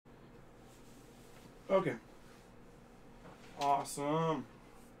Okay. Awesome.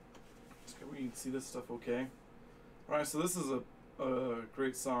 We can see this stuff okay. Alright, so this is a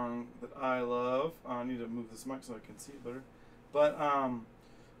great song that I love. I need to move this mic so I can see it better. But I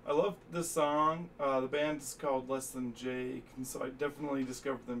love this song. The band is called Less Than Jake, and so I definitely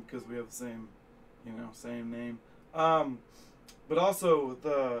discovered them because we have the same, same name. But also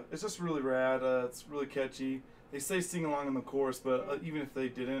it's just really rad. It's really catchy. They say sing along in the chorus, but even if they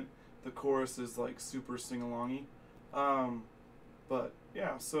didn't, the chorus is like super sing alongy. But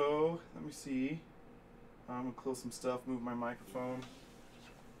yeah, so let me see. I'm gonna close some stuff, move my microphone.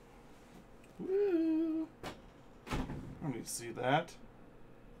 Woo! I need to see that.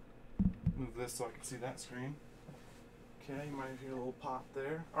 Move this so I can see that screen. Okay, you might hear a little pop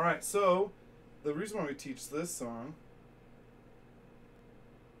there. Alright, so the reason why we teach this song,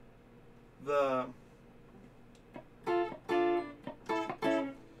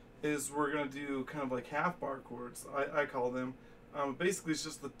 is we're gonna do kind of like half bar chords, I call them. Basically it's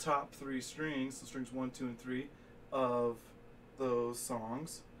just the top 3 strings, so strings 1, 2, and 3 of those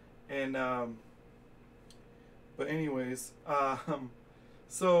songs. And but anyways,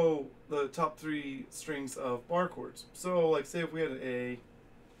 so the top 3 strings of bar chords. So like say if we had an A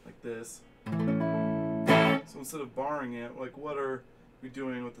like this, so instead of barring it, like what are we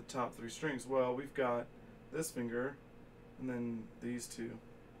doing with the top 3 strings? Well, we've got this finger and then these 2.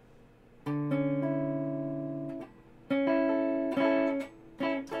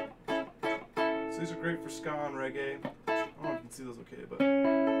 So these are great for ska and reggae. I don't know if you can see those okay, but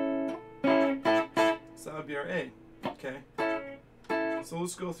so that would be our A. Okay. So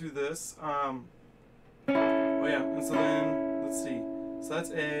let's go through this. Oh yeah, and so then let's see. So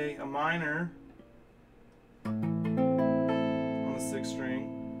that's A minor on the 6th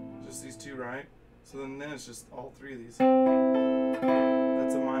string. Just these 2, right? So then it's just all 3 of these.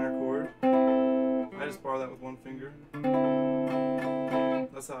 That's a minor chord. I just bar that with 1 finger.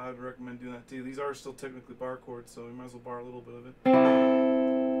 That's how I would recommend doing that too. These are still technically bar chords, so we might as well bar a little bit of it.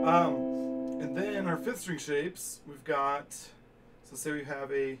 And then our 5th string shapes, we've got, so say we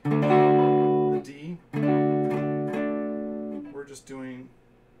have a D. We're just doing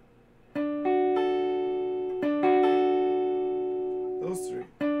those 3.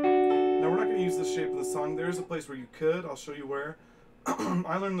 Now we're not going to use the shape of the song. There's a place where you could. I'll show you where.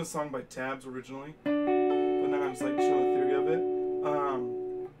 I learned this song by tabs originally, but now I'm just like showing the theory of it.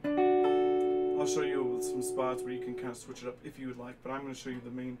 I'll show you some spots where you can kind of switch it up if you would like, but I'm going to show you the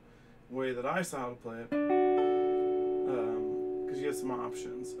main way that I saw how to play it, because you have some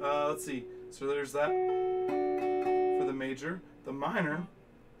options. Let's see. So there's that for the major. The minor,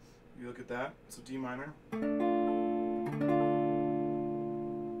 you look at that. So D minor.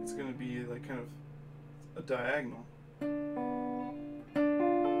 It's going to be like kind of a diagonal.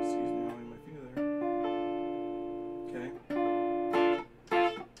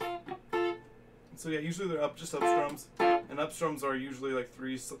 So yeah, usually they're just up strums, and up strums are usually like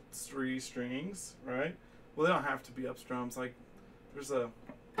three strings, right? Well, they don't have to be up strums. Like, there's a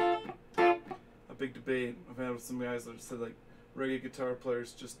big debate I've had with some guys that said like reggae guitar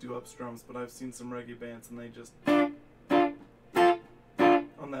players just do up strums, but I've seen some reggae bands and they just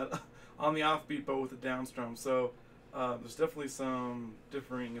on the offbeat but with a down strum. So there's definitely some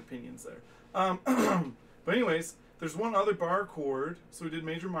differing opinions there. But anyways, there's one other bar chord. So we did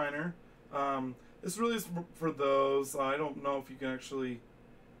major, minor. This really is for those. I don't know if you can actually,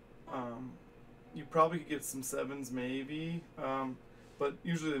 you probably could get some 7s maybe, but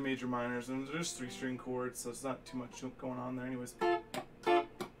usually the major minors, and they're just 3 string chords, so it's not too much going on there anyways.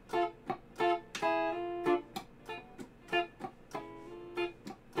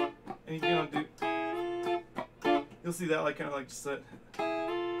 And you'll see that like kind of like just that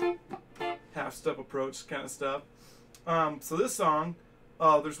half step approach kind of stuff. So this song,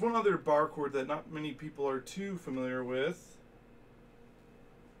 there's one other bar chord that not many people are too familiar with.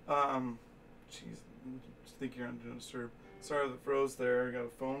 Jeez, I think you're on Do Not Disturb. Sorry that froze there. I got a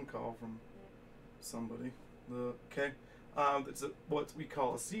phone call from somebody. Okay. It's what we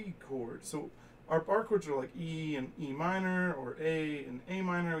call a C chord. So our bar chords are like E and E minor, or A and A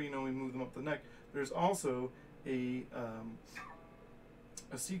minor. You know, we move them up the neck. There's also a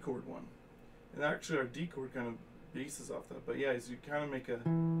C chord one, and actually our D chord kind of bases off that. But yeah, so you kind of make a.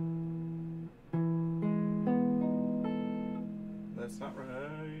 That's not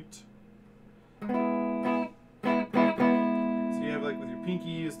right. So you have like with your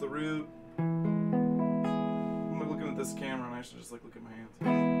pinky is the root. I'm looking at this camera and I should just like look at my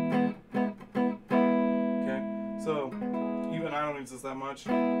hands. Okay, so even I don't use this that much,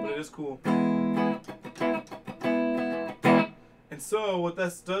 but it is cool. And so what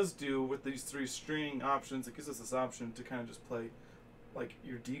this does do with these 3 string options, it gives us this option to kind of just play like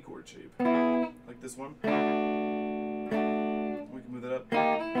your D chord shape, like this one. We can move that up.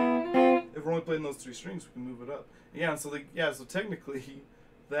 If we're only playing those 3 strings, we can move it up. Yeah, so so technically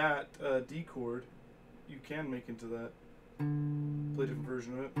that D chord you can make into that. Play a different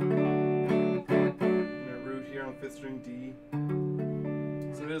version of it. Root here on the 5th string, D.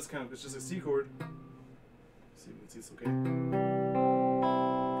 So it is kind of, it's just a C chord. See if we can see it's okay.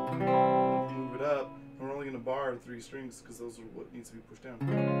 Move it up, and we're only going to bar 3 strings because those are what needs to be pushed down.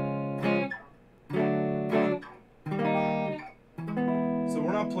 So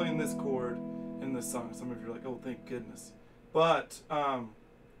we're not playing this chord in this song. Some of you are like, oh, thank goodness. But, what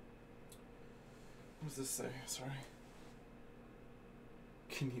does this say? Sorry.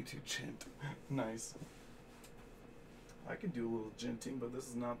 Can you do gent? Nice. I can do a little genting, but this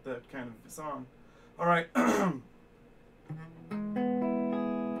is not that kind of song. Alright.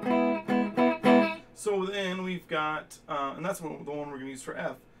 So then we've got, and that's the one we're going to use for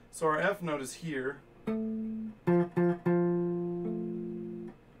F. So our F note is here. So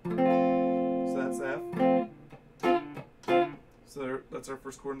that's F. So that's our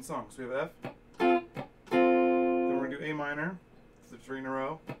first chord in the song. So we have F. Then we're going to do A minor. So 3 in a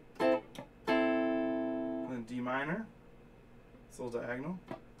row. And then D minor. It's a little diagonal.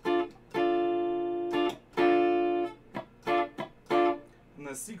 And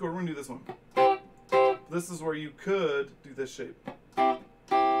the C chord, we're going to do this one. This is where you could do this shape. But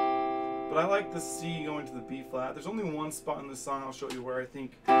I like the C going to the B flat. There's only one spot in this song I'll show you where I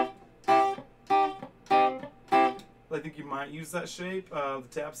think you might use that shape. The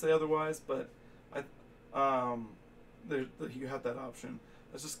tabs say otherwise, but you have that option.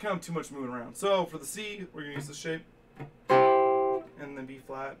 It's just kind of too much moving around. So for the C, we're going to use this shape. And then B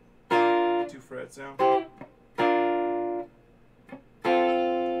flat, 2 frets down.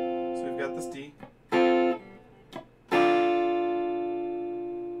 So we've got this D.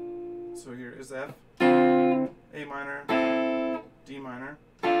 So here is F, A minor, D minor.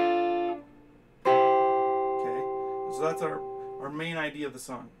 Okay, so that's our main idea of the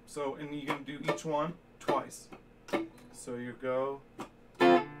song. So, and you're going to do each one twice. So you go.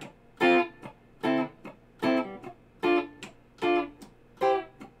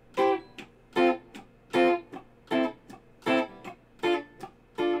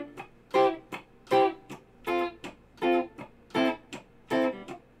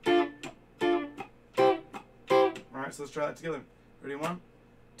 So let's try that together. Ready? 1,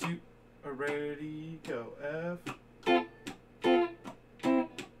 2, ready, go. F.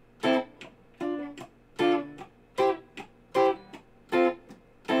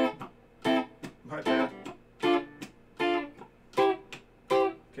 My bad.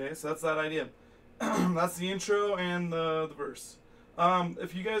 Okay, so that's that idea. That's the intro and the verse.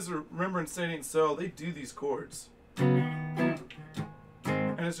 If you guys remember in Steady Ain't So, they do these chords. And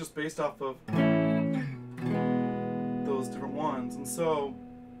it's just based off of those different ones, and so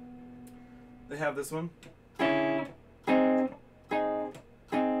they have this one.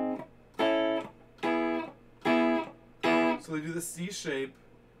 So they do the C shape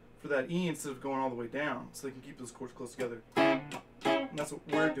for that E instead of going all the way down, so they can keep those chords close together. And that's what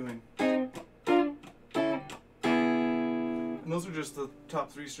we're doing. And those are just the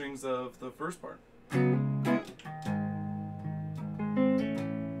top 3 strings of the first part.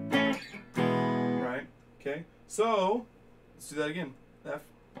 Right? Okay. So, let's do that again. F.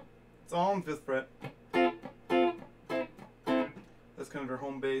 It's all on 5th fret. That's kind of our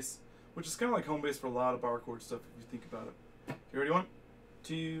home bass, which is kind of like home bass for a lot of bar chord stuff if you think about it. Okay, ready? 1,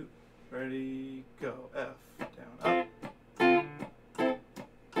 2, ready, go. F, down, up.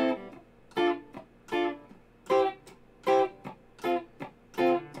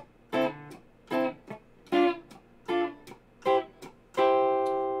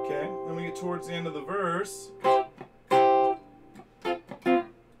 Okay, then we get towards the end of the verse.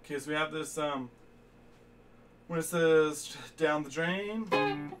 Okay, so we have this, when it says down the drain,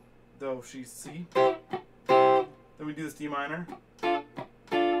 though she's C. Then we do this D minor.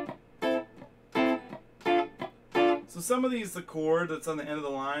 So some of these, the chord that's on the end of the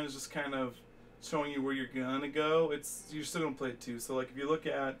line is just kind of showing you where you're gonna go. You're still gonna play it too. So like if you look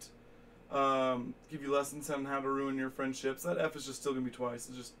at, give you lessons on how to ruin your friendships, that F is just still gonna be twice.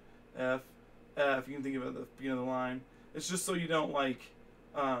 It's just F, F. You can think of it at the beginning of the line. It's just so you don't like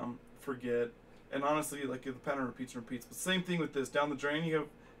forget. And honestly, like the pattern repeats and repeats. But same thing with this. Down the drain,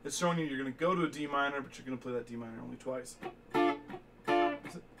 it's showing you you're going to go to a D minor, but you're going to play that D minor only twice.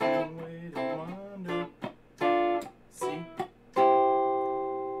 See?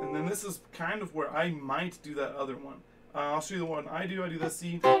 And then this is kind of where I might do that other one. I'll show you the one I do. I do this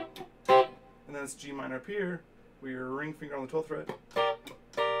C, and then it's G minor up here, with your ring finger on the 12th fret.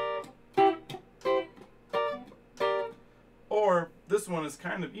 Or this one is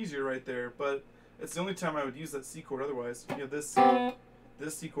kind of easier right there, but it's the only time I would use that C chord. Otherwise, you have this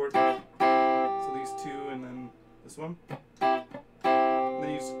C chord, so these two, and then this one. And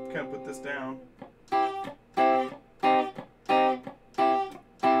then you just kind of put this down.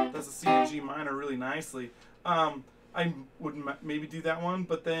 That's a C to G minor really nicely. I would maybe do that one,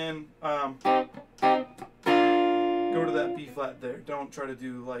 but then go to that B flat there. Don't try to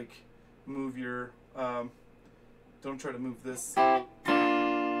do like move your don't try to move this,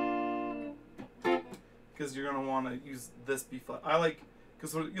 because you're gonna want to use this B flat. I like,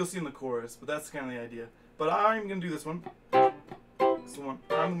 because you'll see in the chorus, but that's kind of the idea. But I'm gonna do this one. It's the one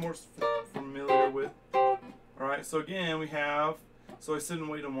I'm more familiar with. All right. So again, we have. So I sit and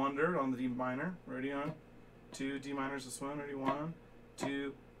wait and wonder on the D minor. Ready, on 2 D minors. This one. Ready, 1,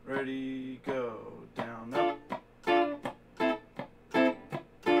 2, ready, go. Down, up.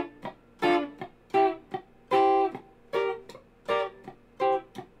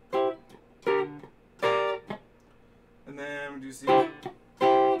 And then we do C. Then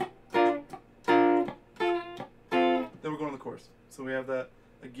we're going to the chorus. So we have that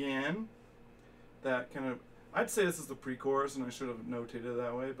again. That kind of. I'd say this is the pre-chorus, and I should have notated it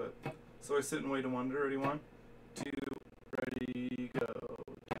that way, but so I sit and wait and wonder. Ready, 1, 2, ready, go,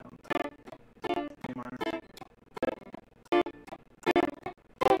 down, A minor,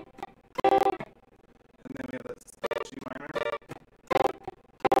 and then we have that G minor,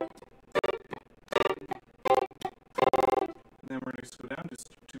 and then we're going to just go down, just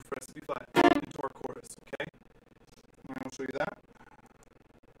 2 frets to B flat into our chorus. Okay, and I'll show you that.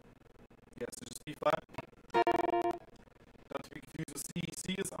 Yeah, so just B flat. Not to be confused with C.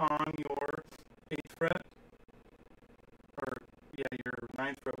 C is on your 8th fret, or yeah, your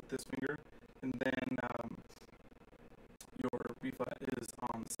 9th fret with this finger, and then your B flat is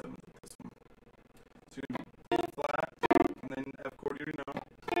on the 7th with this one. So you're going to be B flat, and then F chord you know.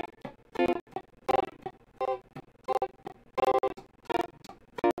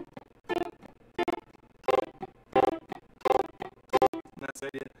 And that's the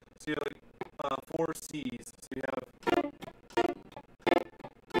idea. So you have like 4 C's. So you have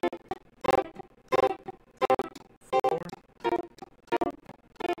 4.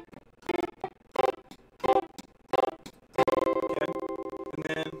 Okay. And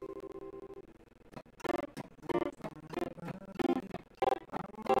then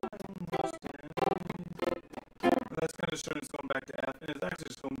that's kind of showing it's going back to F, and it's actually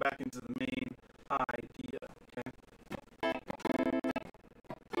just going back into the main idea. Okay.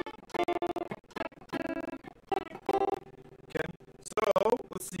 Okay. So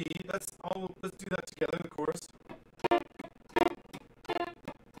let's see. Let's do that together. The chorus.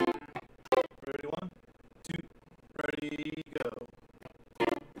 Ready, 1, 2, ready, go.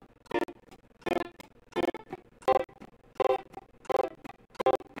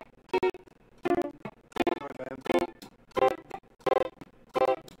 My bad.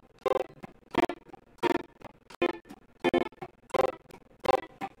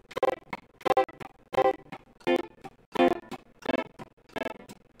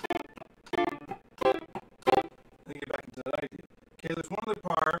 Then get back into that idea. Okay, there's one other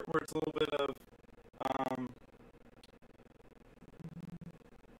part where it's a little bit of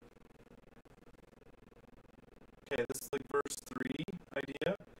okay, this is like verse 3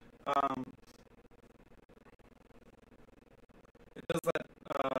 idea. It does that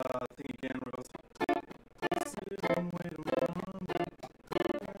thing again where it goes.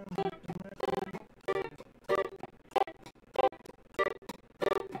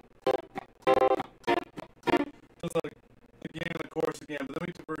 Does that again in the chorus again, but then we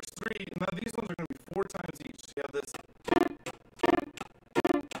get to verse 3, and now these ones are going to be 4 times each. So you have this.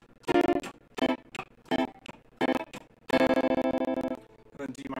 And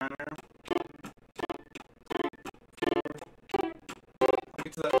then D minor. I'll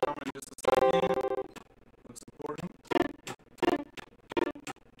get to that comment in just a second. Looks important. Okay.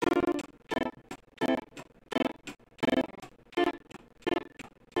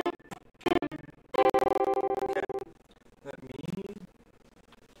 That means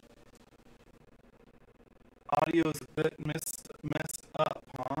audio is a bit messed up,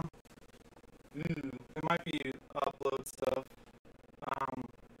 huh? It might be upload stuff.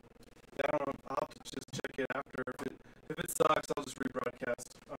 Yeah, I don't know. I'll have to just check it after. If it sucks, I'll just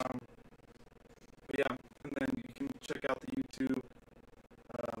rebroadcast. But yeah, and then you can check out the YouTube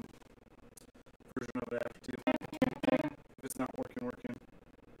version of it after too. If it's not working.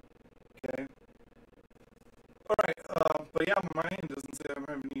 Okay. All right.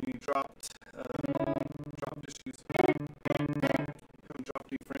 dropped issues. Haven't dropped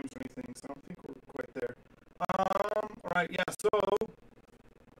any frames or anything, so I don't think we're quite there. Alright, yeah, so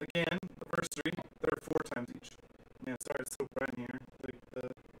again, the first three, they're 4 times each. Man, sorry it's so bright in here.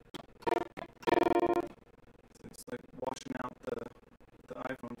 It's like washing out the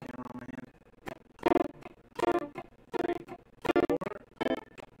iPhone camera on my hand. 3,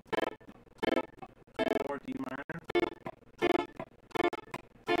 4 D minor.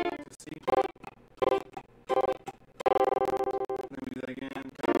 C. Then we do that again,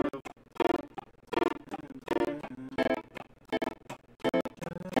 kind of.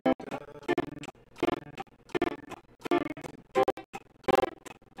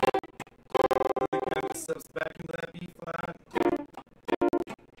 Steps back into that B flat,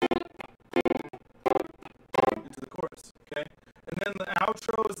 into the chorus, okay? And then the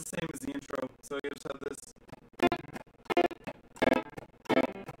outro is the same as the intro, so you just have this.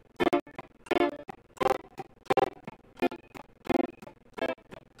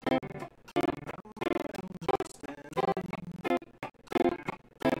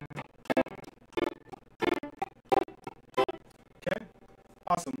 Okay,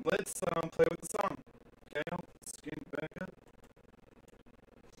 awesome. Let's play with the song. Okay, I'll scan back up.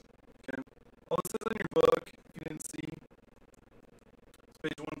 Okay. Oh, this is in your book, if you didn't see. It's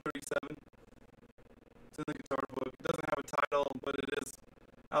page 137. It's in the guitar book. It doesn't have a title, but it is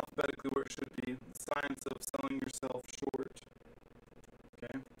alphabetically where it should be. The Science of Selling Yourself Short.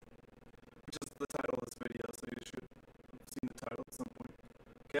 Okay? Which is the title of this video, so you should have seen the title at some point.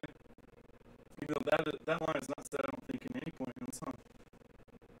 Okay? Even though that line is not said, I don't think, in any point in the song.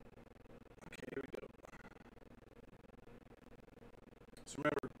 Okay, here we go. So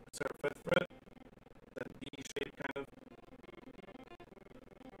remember, start 5th fret, that B shape kind of.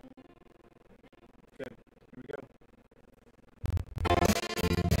 Okay, here we go.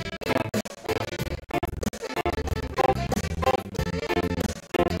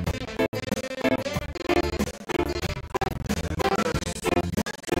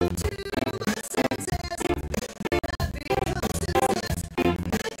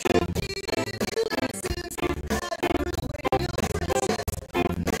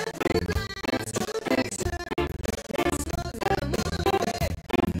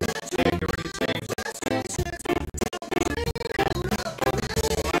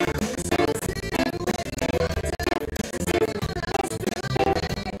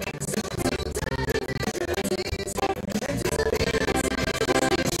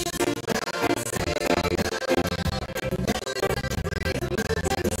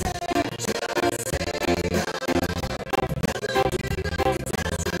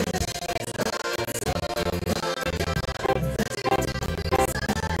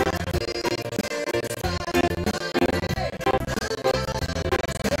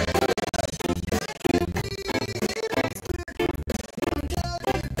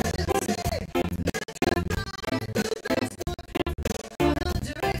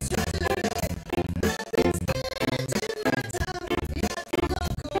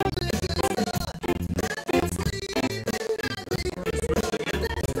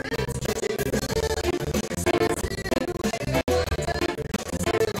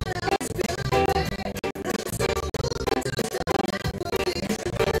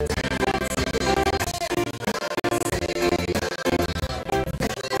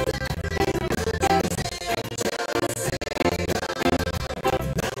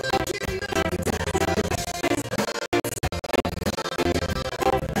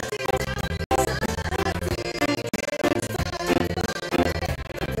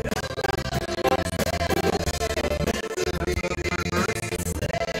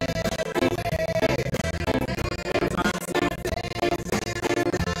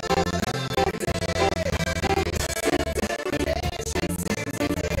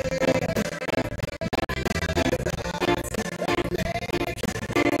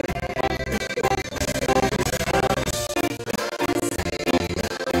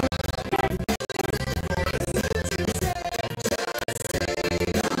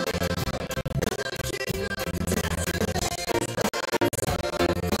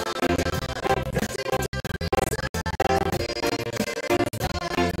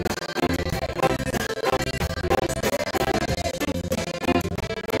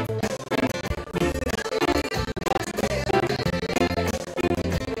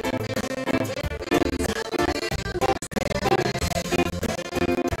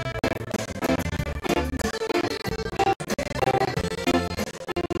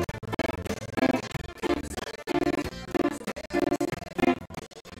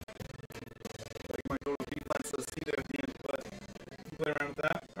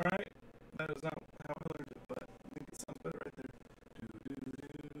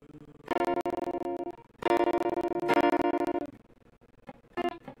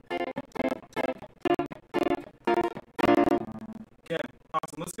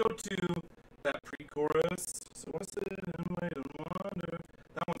 awesome. Let's go to that pre-chorus. So what's it and wait and wonder?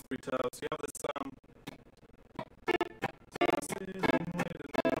 That one's pretty tough. So you have this so what's it and wait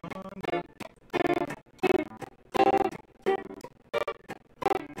and wonder?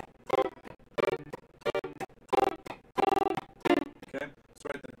 Okay, so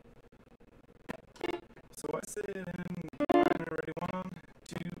right there. So I sit in minor, ready, 1,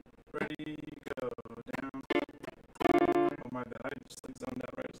 2, ready, go, down. Oh my bad, I just like zoned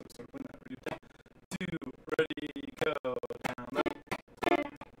out, right? So I started playing that. Ready, 2, ready, go, down.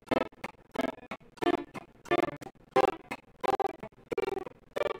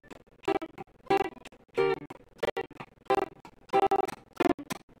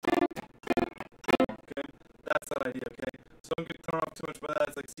 Okay, that's that idea, okay? So don't get thrown off too much by that.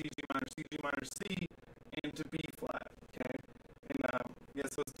 It's like C, G minor, C, and to B flat, okay? And yeah,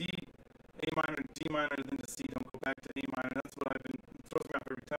 so it's D, A minor, D minor, then to C. Don't go back to A minor. That's what I've been, it throws me off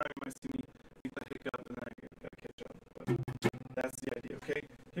every time. You might see me make that hiccup and then I gotta catch up. But that's the idea, okay?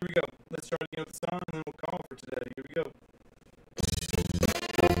 Here we go. Let's try it again with the song and then we'll call for today. Here we go.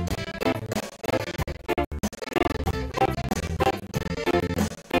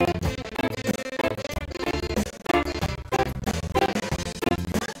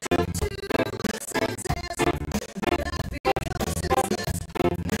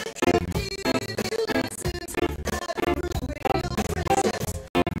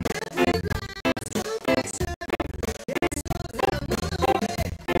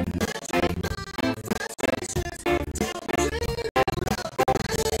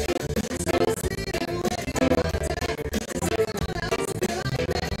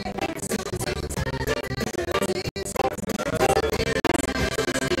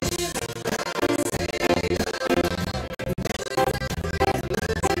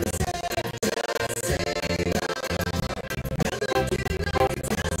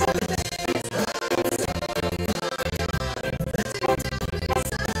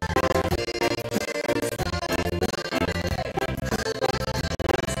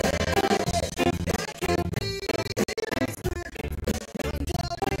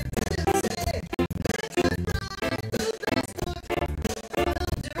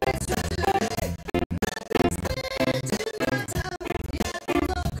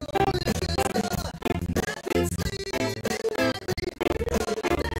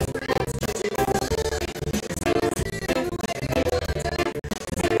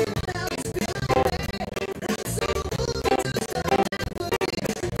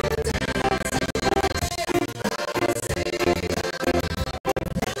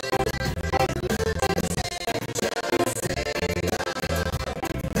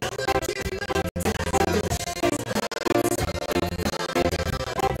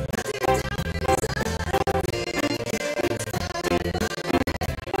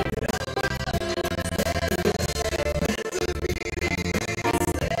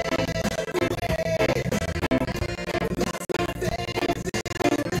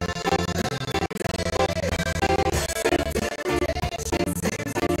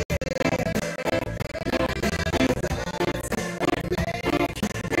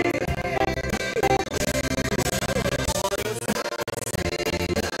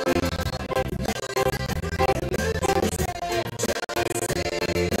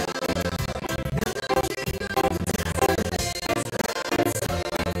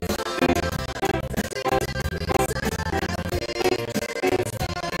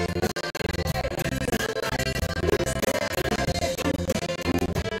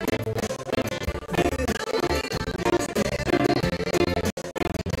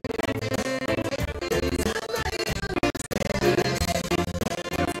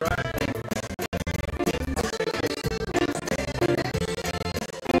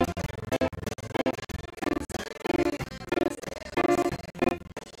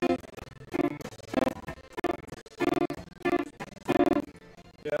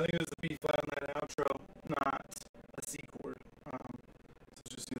 Yeah, I think it was the B flat on that outro, not a C chord. So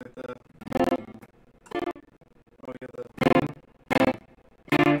just do like the, oh yeah,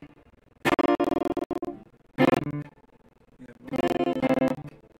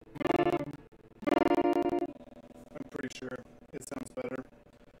 I'm pretty sure it sounds better.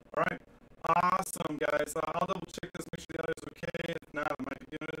 Alright, awesome guys. I'll double check this, make sure the audio's okay. If not, I might be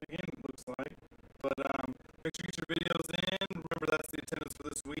doing it again, it looks like. But make sure you get your videos in. Remember, that's the attendance for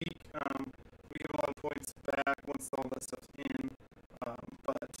this week. We give a lot of points back once all that stuff's in.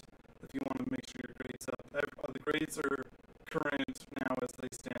 But if you want to make sure your grades up, the grades are current now as they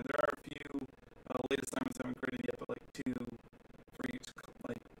stand. There are a few late assignments I haven't graded yet, but like 2 for each,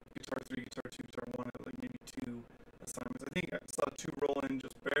 like guitar 3, guitar 2, guitar 1, like maybe 2 assignments. I think I saw 2 roll in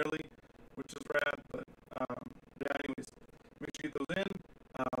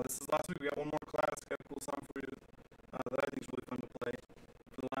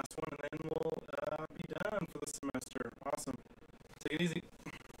this semester. Awesome. Take it easy.